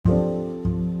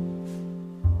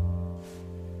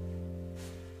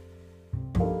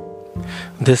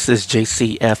This is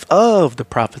JCF of the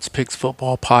Prophets Picks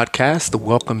Football Podcast.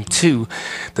 Welcome to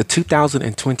the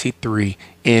 2023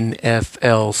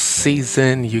 NFL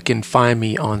season. You can find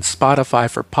me on Spotify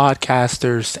for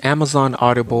podcasters, Amazon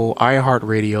Audible,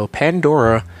 iHeartRadio,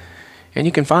 Pandora, and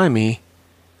you can find me,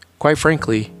 quite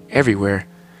frankly, everywhere.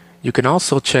 You can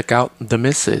also check out The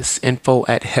Misses, info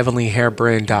at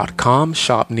heavenlyhairbrand.com,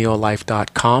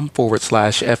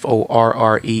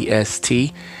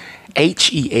 shopneollife.com/FORREST.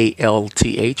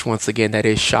 HEALTH. Once again, that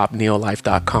is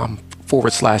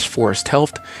shopneollife.com/Forest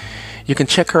Health. You can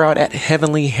check her out at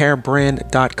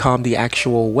heavenlyhairbrand.com, the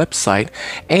actual website,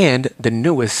 and the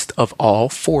newest of all,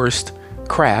 Forest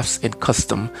Crafts and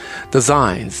Custom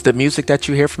Designs. The music that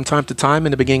you hear from time to time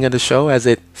in the beginning of the show as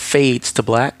it fades to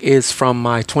black is from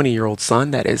my 20-year-old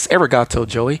son. That is Arigato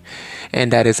Joey, and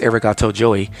that is Arigato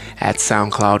Joey at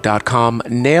soundcloud.com.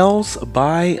 Nails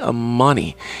by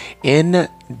Money in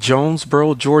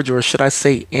Jonesboro, Georgia, or should I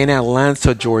say in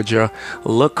Atlanta, Georgia.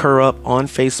 Look her up on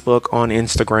Facebook, on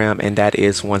Instagram, and that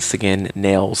is once again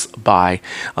Nails by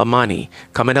Money.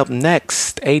 Coming up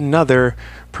next, another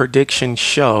prediction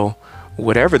show.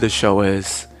 Whatever the show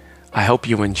is, I hope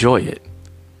you enjoy it.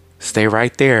 Stay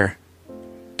right there.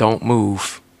 Don't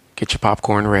move. Get your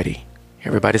popcorn ready.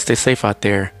 Everybody stay safe out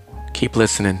there. Keep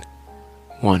listening.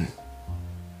 One.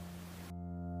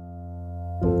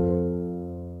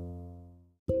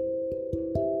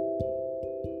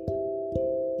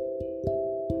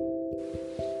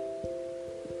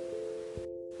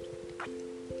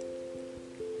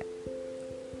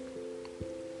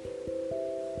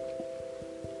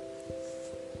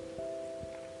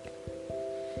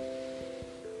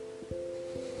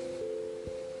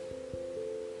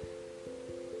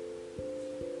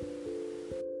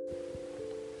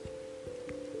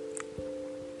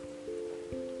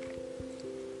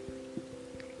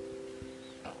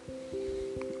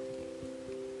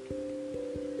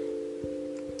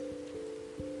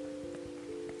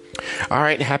 All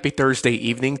right, happy Thursday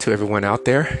evening to everyone out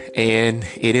there. And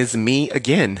it is me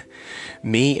again.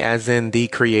 Me as in the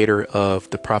creator of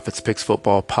the Prophets Picks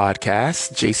Football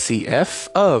Podcast, JCF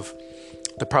of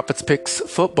the Prophets Picks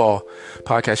Football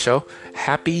Podcast Show.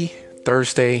 Happy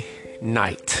Thursday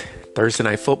night. Thursday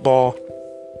Night Football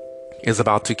is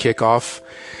about to kick off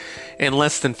in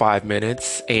less than 5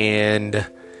 minutes. And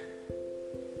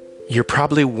you're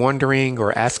probably wondering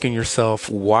or asking yourself,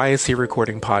 why is he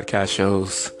recording podcast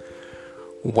shows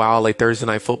while a Thursday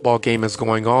night football game is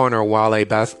going on, or while a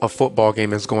football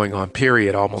game is going on,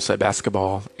 period, almost at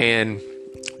basketball? And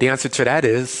the answer to that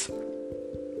is,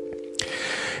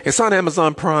 it's on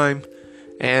Amazon Prime,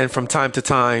 and from time to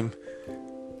time,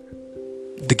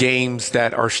 the games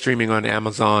that are streaming on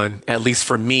Amazon, at least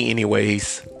for me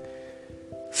anyways,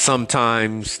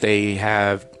 sometimes they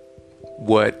have,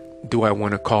 what do I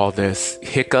want to call this,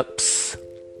 hiccups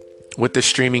with the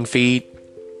streaming feed.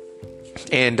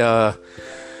 And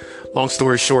long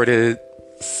story short is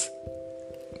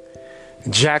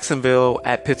Jacksonville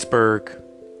at Pittsburgh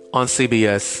on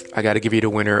CBS. I got to give you the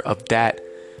winner of that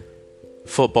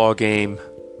football game,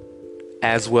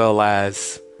 as well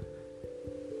as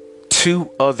two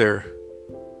other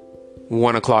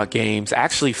 1 o'clock games,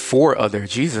 actually 4 other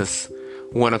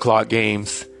 1 o'clock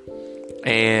games.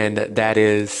 And that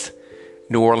is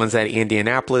New Orleans at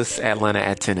Indianapolis, Atlanta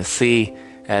at Tennessee,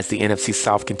 as the NFC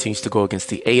South continues to go against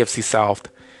the AFC South.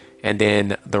 And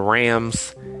then the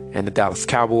Rams and the Dallas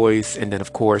Cowboys. And then,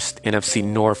 of course, NFC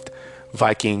North,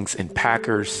 Vikings and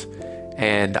Packers.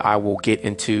 And I will get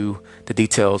into the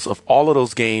details of all of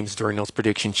those games during those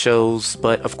prediction shows.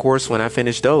 But, of course, when I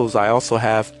finish those, I also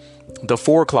have the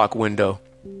 4 o'clock window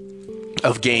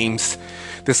of games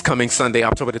this coming Sunday,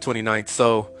 October the 29th.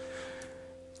 So,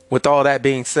 with all that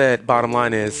being said, bottom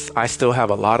line is I still have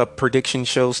a lot of prediction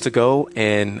shows to go.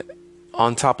 And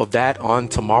on top of that, on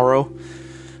tomorrow,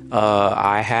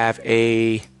 I have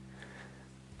a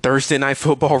Thursday Night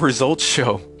Football results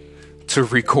show to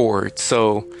record.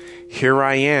 So here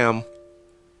I am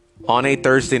on a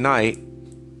Thursday night,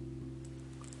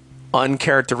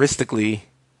 uncharacteristically,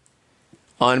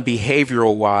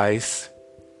 unbehavioral wise,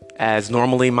 as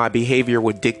normally my behavior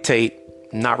would dictate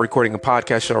not recording a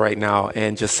podcast show right now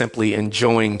and just simply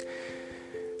enjoying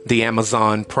the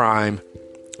Amazon Prime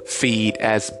feed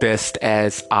as best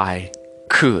as I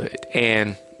could.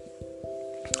 And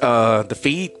the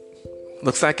feed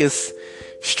looks like it's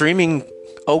streaming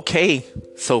okay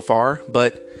so far,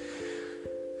 but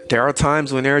there are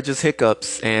times when there are just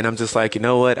hiccups, and I'm just like, you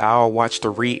know what? I'll watch the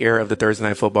re-air of the Thursday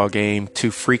Night Football game to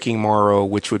freaking tomorrow,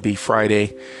 which would be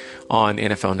Friday on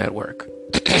NFL Network.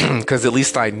 Because at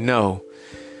least I know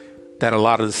that a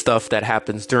lot of the stuff that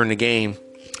happens during the game,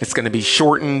 it's going to be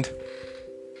shortened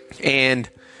and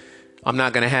I'm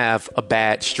not going to have a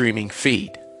bad streaming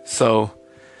feed. So,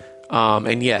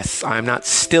 and yes, I'm not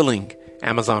stealing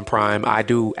Amazon Prime. I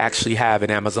do actually have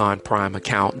an Amazon Prime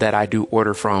account that I do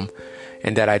order from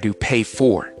and that I do pay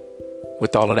for.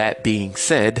 With all of that being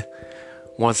said,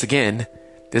 once again,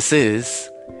 this is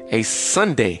a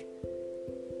Sunday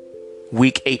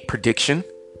Week 8 prediction,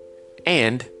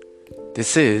 and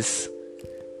this is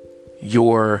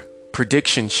your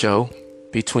prediction show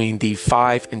between the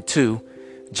 5-2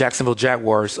 Jacksonville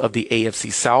Jaguars of the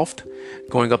AFC South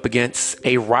going up against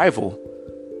a rival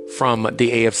from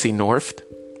the AFC North,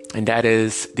 and that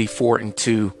is the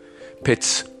 4-2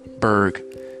 Pittsburgh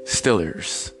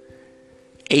Steelers.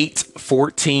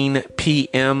 8:14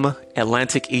 p.m.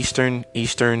 Atlantic Eastern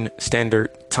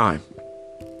Standard Time.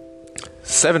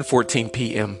 7:14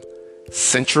 p.m.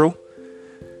 Central.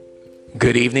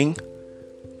 Good evening.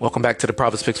 Welcome back to the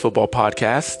Prophets Picks Football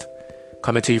Podcast.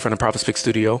 Coming to you from the Prophets Picks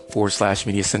Studio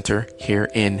 /Media Center here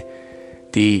in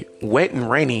the wet and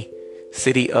rainy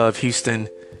city of Houston.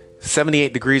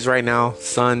 78 degrees right now.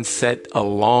 Sun set a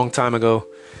long time ago,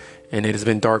 and it has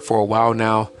been dark for a while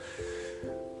now.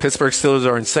 Pittsburgh Steelers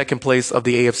are in second place of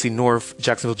the AFC North.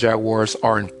 Jacksonville Jaguars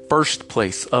are in first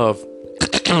place of,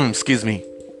 excuse me,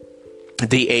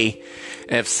 the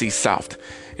AFC South.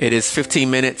 It is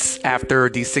 15 minutes after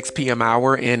the 6 p.m.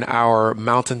 hour in our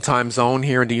mountain time zone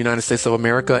here in the United States of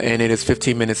America, and it is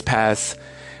 15 minutes past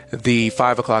the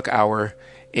 5 o'clock hour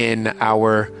in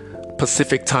our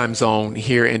Pacific time zone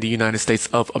here in the United States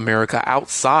of America.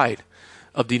 Outside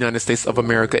of the United States of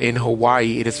America in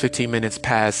Hawaii, it is 15 minutes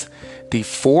past the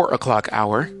 4 o'clock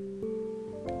hour.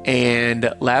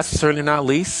 And last but certainly not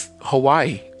least,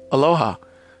 Hawaii. Aloha.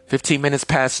 15 minutes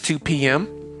past 2 p.m.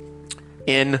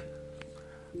 in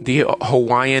the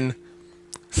Hawaiian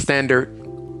Standard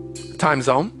Time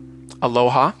Zone.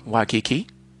 Aloha, Waikiki,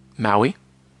 Maui,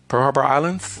 Pearl Harbor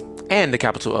Islands, and the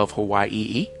capital of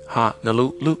Hawaii,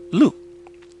 Honolulu.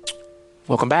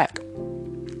 Welcome back.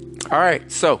 All right,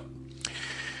 so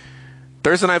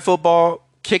Thursday Night Football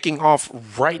kicking off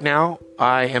right now.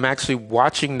 I am actually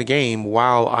watching the game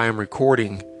while I am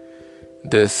recording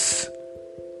this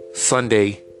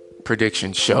Sunday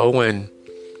prediction show, and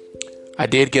I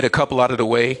did get a couple out of the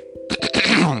way.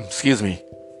 Excuse me.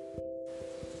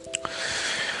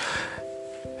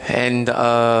 And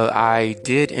I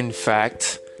did, in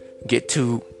fact, get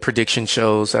two prediction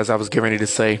shows, as I was getting ready to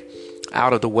say,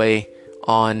 out of the way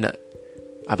on,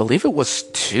 I believe it was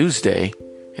Tuesday.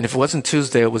 And if it wasn't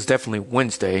Tuesday, it was definitely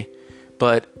Wednesday.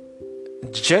 But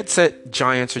Jets at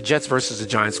Giants, or Jets versus the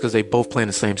Giants, because they both play in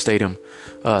the same stadium,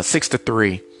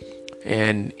 6-3.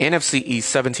 And NFC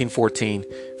East 17-14,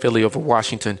 Philly over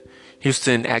Washington.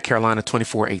 Houston at Carolina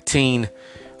 24-18.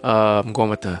 I'm going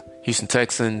with the Houston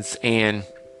Texans. And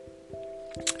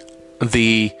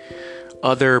the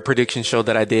other prediction show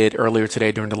that I did earlier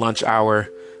today during the lunch hour,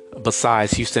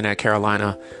 besides Houston at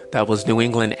Carolina, that was New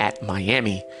England at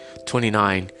Miami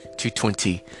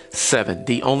 29-27.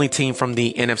 The only team from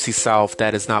the NFC South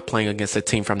that is not playing against a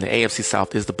team from the AFC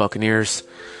South is the Buccaneers.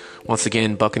 Once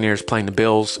again, Buccaneers playing the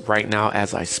Bills right now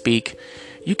as I speak.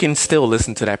 You can still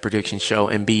listen to that prediction show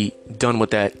and be done with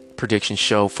that prediction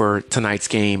show for tonight's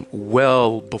game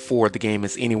well before the game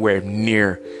is anywhere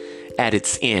near at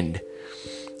its end.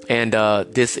 And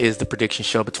this is the prediction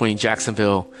show between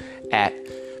Jacksonville at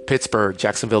Pittsburgh.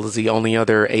 Jacksonville is the only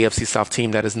other AFC South team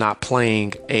that is not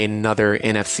playing another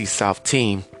NFC South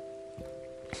team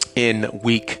in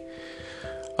week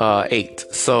 8.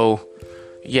 So,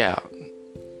 yeah.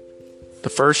 The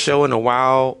first show in a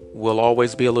while will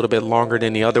always be a little bit longer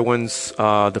than the other ones.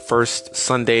 The first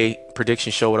Sunday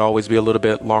prediction show would always be a little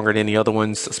bit longer than the other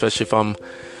ones, especially if I'm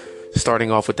starting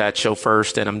off with that show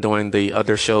first and I'm doing the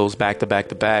other shows back to back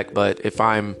to back. But if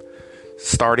I'm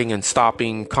starting and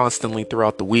stopping constantly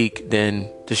throughout the week,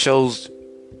 then the shows,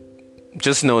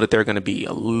 just know that they're going to be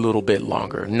a little bit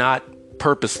longer. Not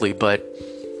purposely, but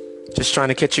just trying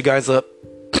to catch you guys up,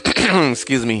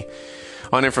 excuse me,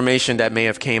 on information that may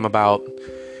have came about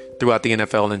throughout the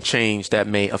NFL and change that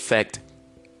may affect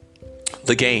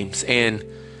the games. And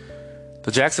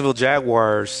the Jacksonville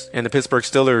Jaguars and the Pittsburgh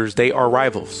Steelers, they are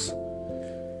rivals.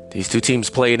 These two teams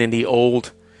played in the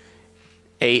old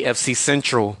AFC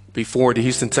Central before the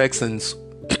Houston Texans,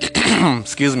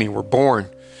 excuse me, were born.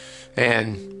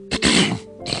 And,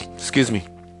 excuse me,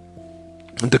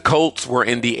 the Colts were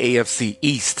in the AFC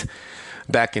East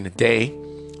back in the day.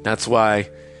 That's why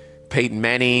Peyton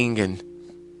Manning and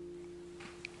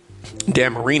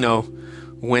Dan Marino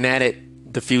went at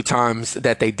it the few times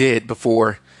that they did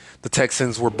before the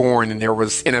Texans were born and there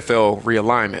was NFL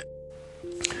realignment.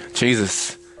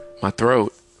 Jesus, my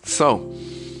throat. So,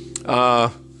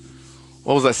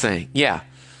 What was I saying? Yeah.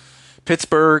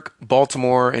 Pittsburgh,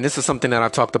 Baltimore, and this is something that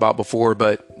I've talked about before,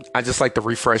 but I just like to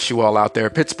refresh you all out there.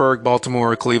 Pittsburgh,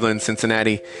 Baltimore, Cleveland,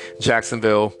 Cincinnati,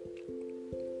 Jacksonville,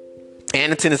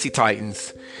 and the Tennessee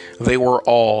Titans, they were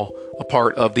all a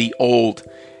part of the old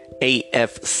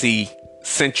AFC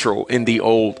Central in the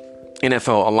old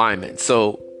NFL alignment.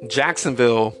 So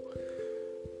Jacksonville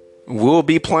will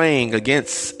be playing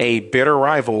against a bitter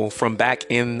rival from back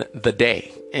in the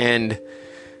day. And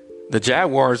the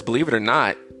Jaguars, believe it or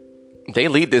not, they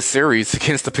lead this series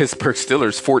against the Pittsburgh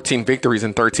Steelers, 14 victories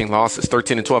and 13 losses,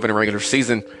 13-12 in the regular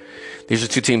season. These are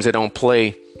two teams that don't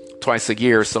play twice a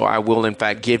year, so I will, in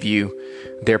fact, give you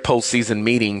their postseason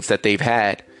meetings that they've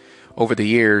had over the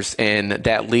years, and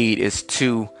that lead is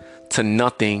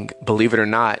 2-0. Believe it or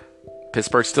not,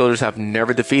 Pittsburgh Steelers have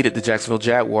never defeated the Jacksonville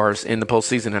Jaguars in the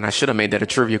postseason, and I should have made that a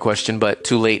trivia question, but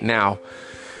too late now.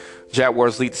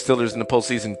 Jaguars lead the Steelers in the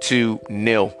postseason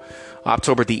 2-0.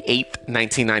 October the 8th,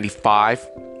 1995,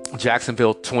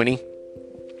 Jacksonville 20,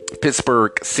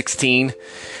 Pittsburgh 16.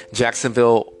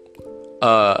 Jacksonville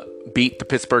beat the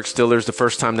Pittsburgh Steelers the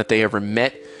first time that they ever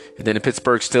met. And then the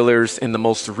Pittsburgh Steelers in the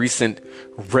most recent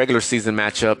regular season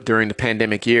matchup during the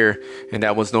pandemic year, and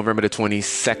that was November the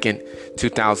 22nd,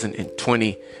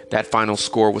 2020. That final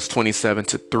score was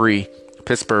 27-3,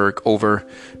 Pittsburgh over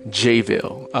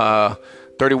Jayville.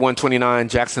 31-29,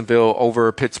 Jacksonville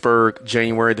over Pittsburgh,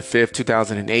 January the 5th,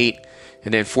 2008.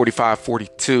 And then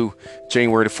 45-42,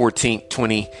 January the 14th,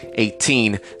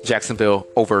 2018, Jacksonville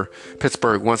over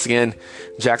Pittsburgh. Once again,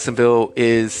 Jacksonville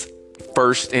is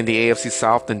first in the AFC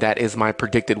South, and that is my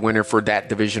predicted winner for that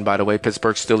division, by the way.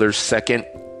 Pittsburgh Steelers second.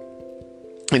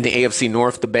 In the AFC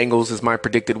North, the Bengals is my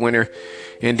predicted winner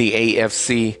in the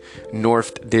AFC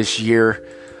North this year.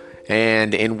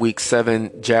 And in Week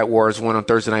 7, Jaguars won on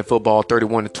Thursday Night Football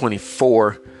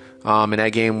 31-24. And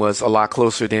that game was a lot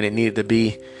closer than it needed to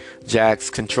be. Jags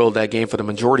controlled that game for the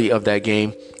majority of that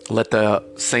game, let the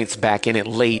Saints back in it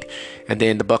late. And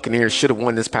then the Buccaneers should have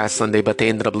won this past Sunday, but they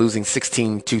ended up losing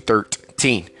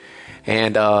 16-13.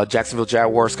 And Jacksonville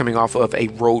Jaguars coming off of a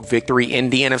road victory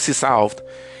in the NFC South.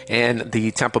 And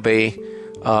the Tampa Bay,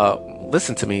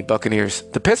 listen to me, Buccaneers.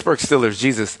 The Pittsburgh Steelers,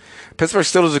 Jesus. Pittsburgh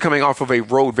Steelers are coming off of a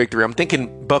road victory. I'm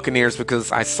thinking Buccaneers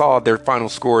because I saw their final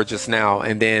score just now,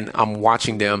 and then I'm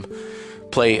watching them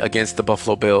play against the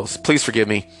Buffalo Bills. Please forgive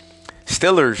me.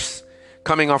 Steelers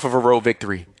coming off of a road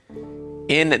victory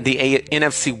in the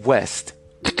NFC West.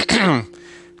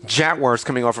 Jaguars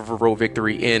coming off of a road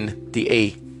victory in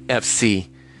the NFC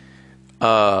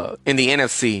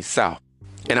South.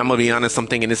 And I'm going to be honest, I'm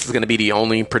thinking this is going to be the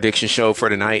only prediction show for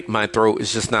tonight. My throat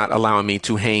is just not allowing me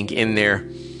to hang in there.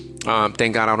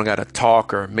 Thank God I don't got to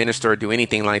talk or minister or do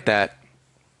anything like that.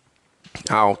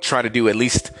 I'll try to do at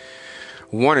least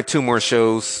one or two more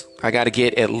shows. I got to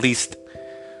get at least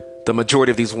the majority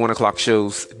of these 1 o'clock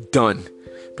shows done,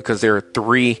 because there are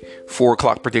 3 4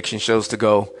 o'clock prediction shows to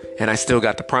go. And I still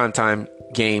got the primetime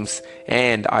games.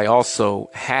 And I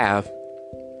also have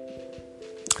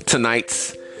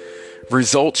tonight's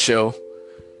result show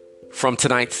from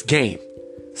tonight's game.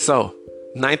 So,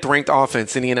 9th ranked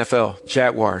offense in the NFL,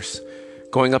 Jaguars,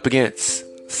 going up against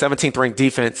 17th ranked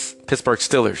defense, Pittsburgh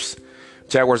Steelers.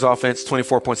 Jaguars offense,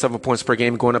 24.7 points per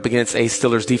game, going up against a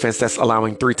Steelers defense that's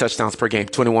allowing 3 touchdowns per game,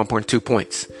 21.2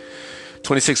 points.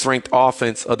 26th ranked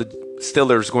offense of the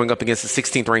Steelers going up against the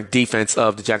 16th ranked defense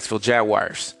of the Jacksonville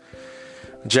Jaguars.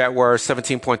 Jaguars,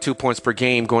 17.2 points per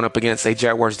game, going up against a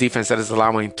Jaguars defense that is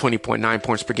allowing 20.9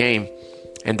 points per game.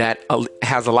 And that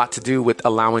has a lot to do with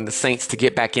allowing the Saints to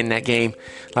get back in that game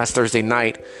last Thursday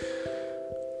night.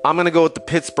 I'm going to go with the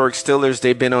Pittsburgh Steelers.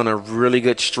 They've been on a really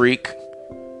good streak.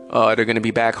 They're going to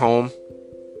be back home.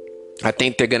 I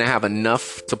think they're going to have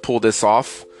enough to pull this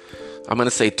off. I'm going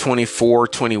to say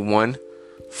 24-21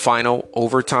 final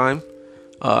overtime.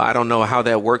 I don't know how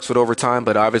that works with overtime,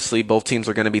 but obviously both teams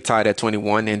are going to be tied at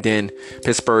 21, and then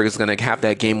Pittsburgh is going to have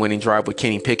that game-winning drive with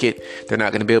Kenny Pickett. They're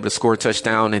not going to be able to score a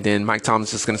touchdown, and then Mike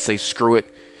Tomlin's just going to say, screw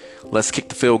it, let's kick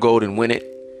the field goal and win it.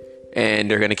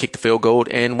 And they're going to kick the field goal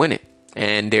and win it.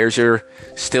 And there's your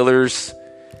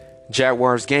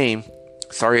Steelers-Jaguars game.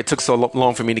 Sorry it took so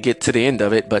long for me to get to the end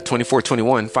of it, but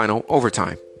 24-21 final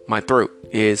overtime. My throat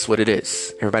is what it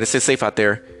is. Everybody stay safe out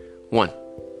there. 1.